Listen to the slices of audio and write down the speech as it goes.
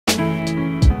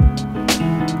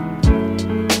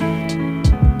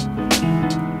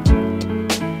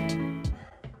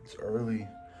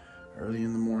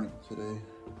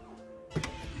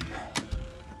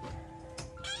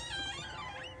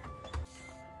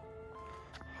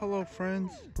Hello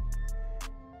friends,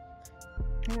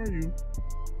 how are you?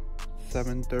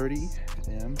 7:30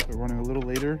 a.m. We're running a little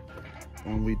later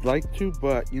than we'd like to,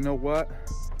 but you know what?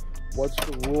 What's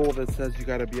the rule that says you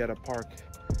gotta be at a park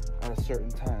at a certain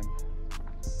time?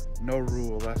 No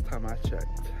rule, last time I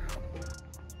checked.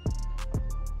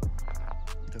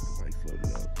 Get the bikes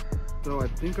loaded up. So I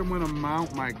think I'm gonna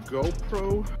mount my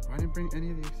GoPro. I didn't bring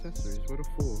any of the accessories, what a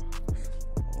fool.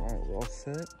 All right, we're all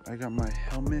set. I got my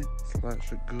helmet / a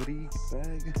goodie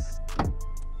bag.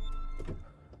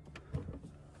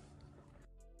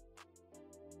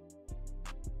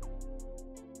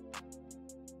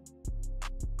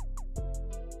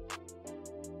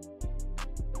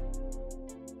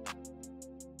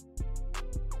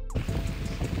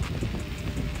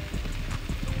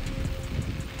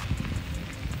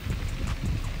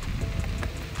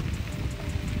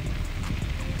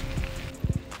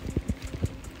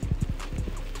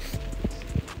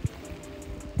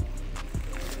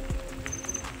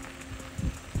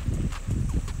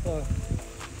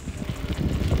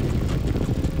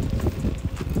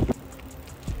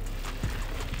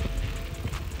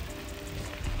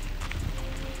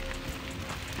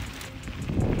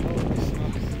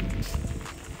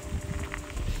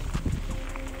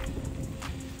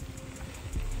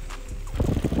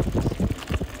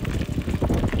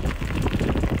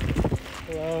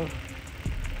 Hello.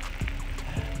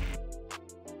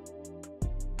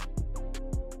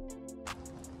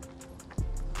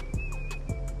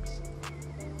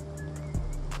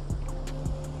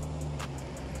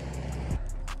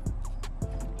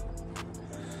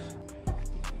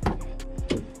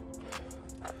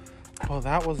 Well,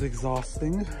 that was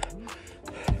exhausting.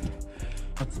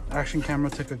 Action camera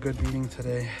took a good beating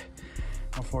today,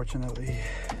 unfortunately.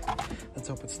 Let's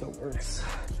hope it still works.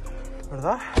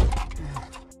 ¿Verdad?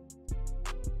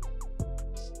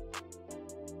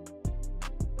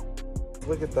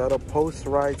 Look at that, a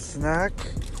post-ride snack.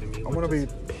 I'm gonna be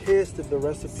pissed if the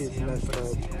recipe is messed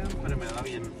up.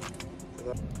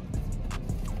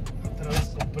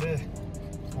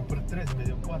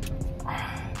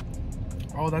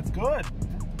 Oh, that's good.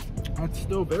 That's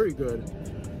still very good.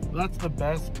 That's the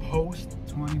best post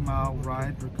 20-mile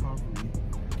ride recovery,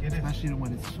 especially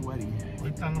when it's sweaty.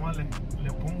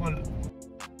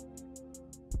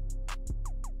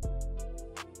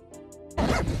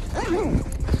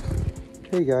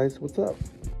 Hey guys, what's up?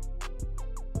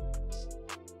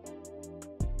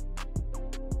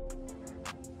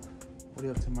 What are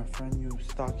you up to, my friend? You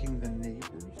stalking the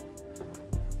neighbors?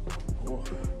 Oh.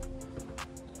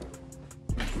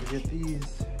 Don't forget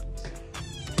these.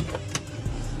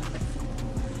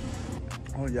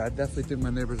 Oh yeah, I definitely think my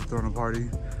neighbors are throwing a party.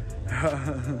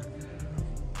 Yeah,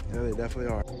 they definitely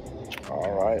are.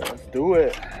 All right, let's do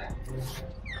it.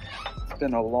 It's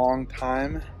been a long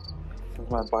time since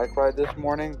my bike ride this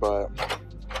morning, but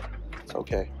it's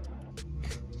okay.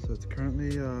 So it's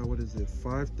currently, what is it,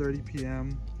 5:30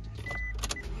 p.m.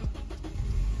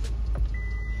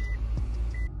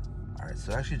 All right,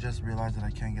 so I actually just realized that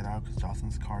I can't get out because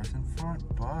Jocelyn's car is in front,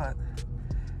 but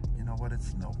you know what,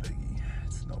 it's no biggie.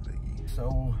 It's no biggie.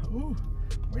 So,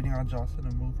 waiting on Jocelyn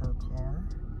to move her car.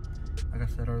 Like I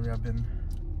said earlier, I've been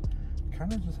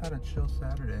kind of just had a chill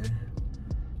Saturday.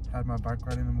 Had my bike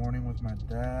ride in the morning with my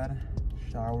dad,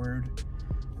 showered,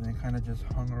 and then kind of just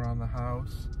hung around the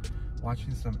house,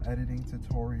 watching some editing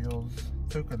tutorials,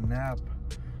 took a nap.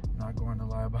 Not going to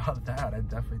lie about that. I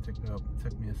definitely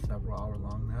took me a several hour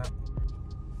long nap.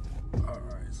 All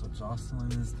right, so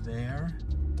Jocelyn is there.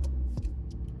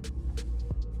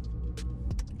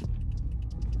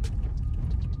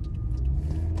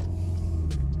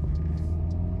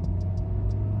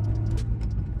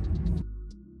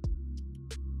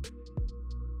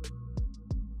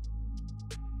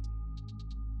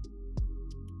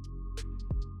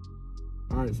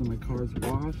 All right, so my car's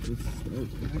washed. Let's start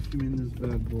vacuuming this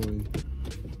bad boy.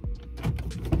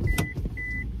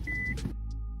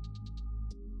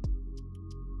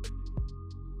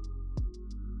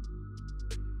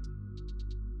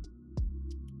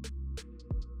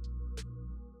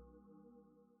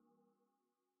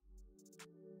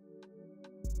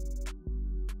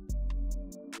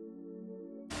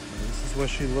 This is what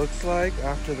she looks like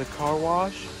after the car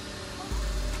wash.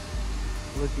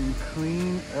 Looking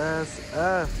clean as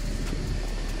F.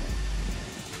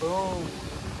 Boom.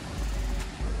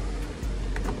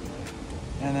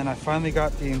 And then I finally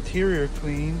got the interior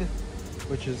cleaned,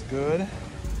 which is good.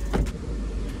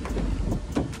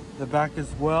 The back as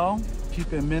well.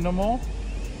 Keep it minimal.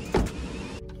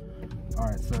 All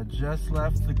right, so I just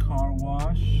left the car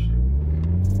wash.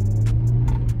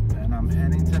 And I'm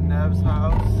heading to Nev's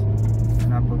house.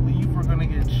 And I believe we're gonna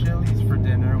get Chili's for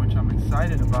dinner, which I'm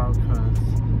excited about because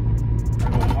I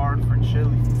go hard for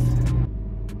Chili's.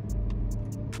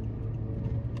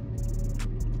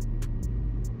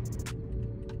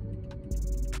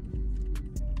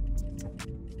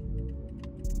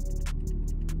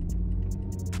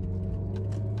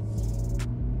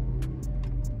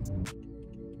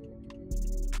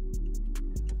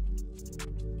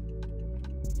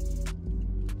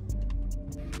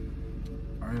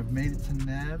 I've made it to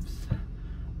Nev's.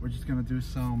 We're just gonna do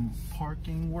some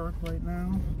parking work right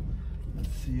now. Let's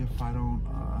see if I don't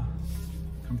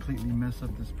completely mess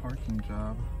up this parking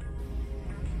job.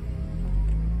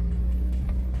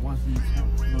 Wasn't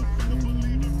look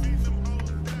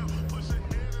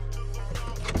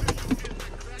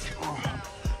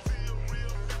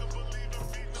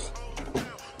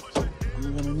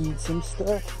I'm gonna need some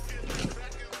stuff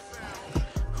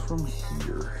from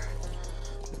here.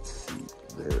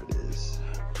 There it is.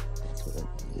 That's what I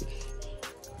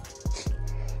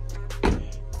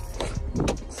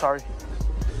needed. Sorry.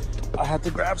 I had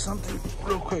to grab something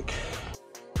real quick.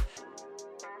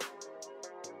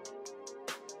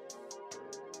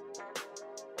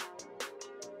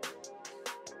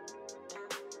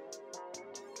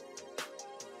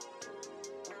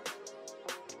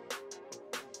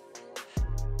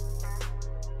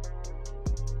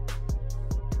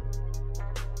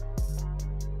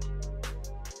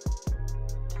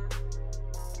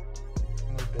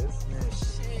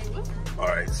 All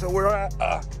right, so we're at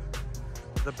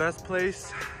the best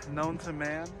place known to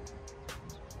man,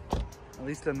 at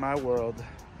least in my world.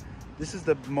 This is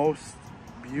the most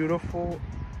beautiful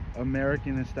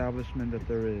American establishment that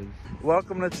there is.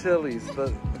 Welcome to Chili's,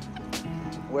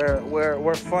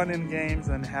 where fun and games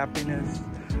and happiness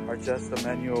are just a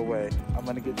menu away. I'm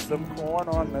gonna get some corn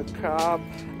on the cob.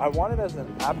 I want it as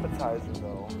an appetizer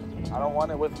though. I don't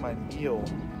want it with my meal.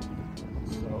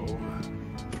 So.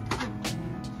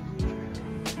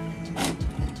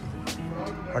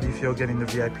 How do you feel getting the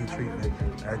VIP treatment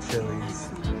at Chili's?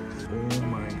 Oh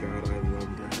my God, I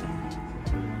love that.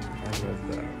 I love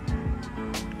that.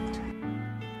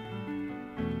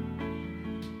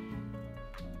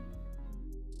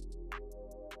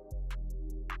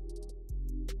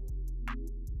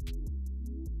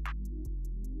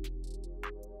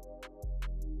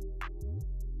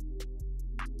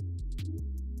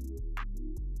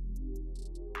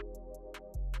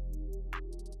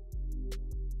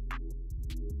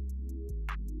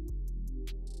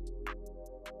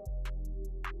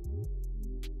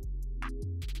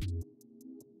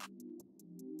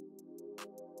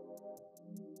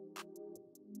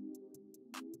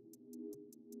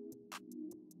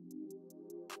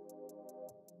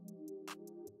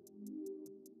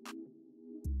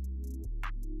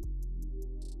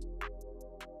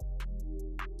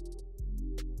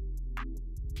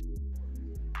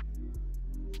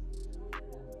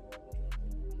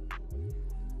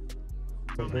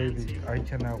 But baby, I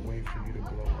cannot wait for you to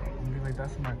blow up. I'm gonna be like,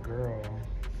 that's my girl.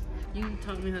 You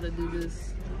taught me how to do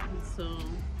this, so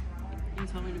you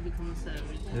taught me to become a savage.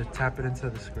 Just tap it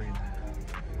into the screen.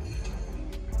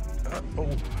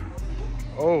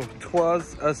 Oh,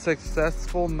 'twas a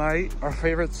successful night. Our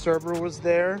favorite server was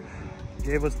there.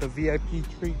 Gave us the VIP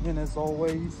treatment as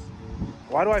always.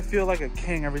 Why do I feel like a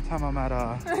king every time I'm at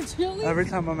Chili's? Every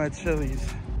time I'm at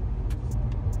Chili's?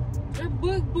 That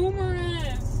big boomer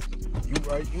ass.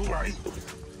 You right.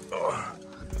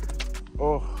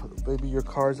 Oh, baby, your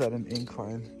car's at an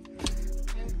incline.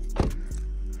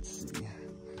 Let's see.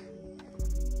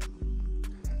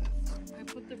 I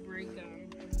put the brake on.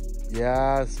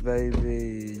 Yes,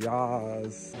 baby,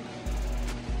 yes.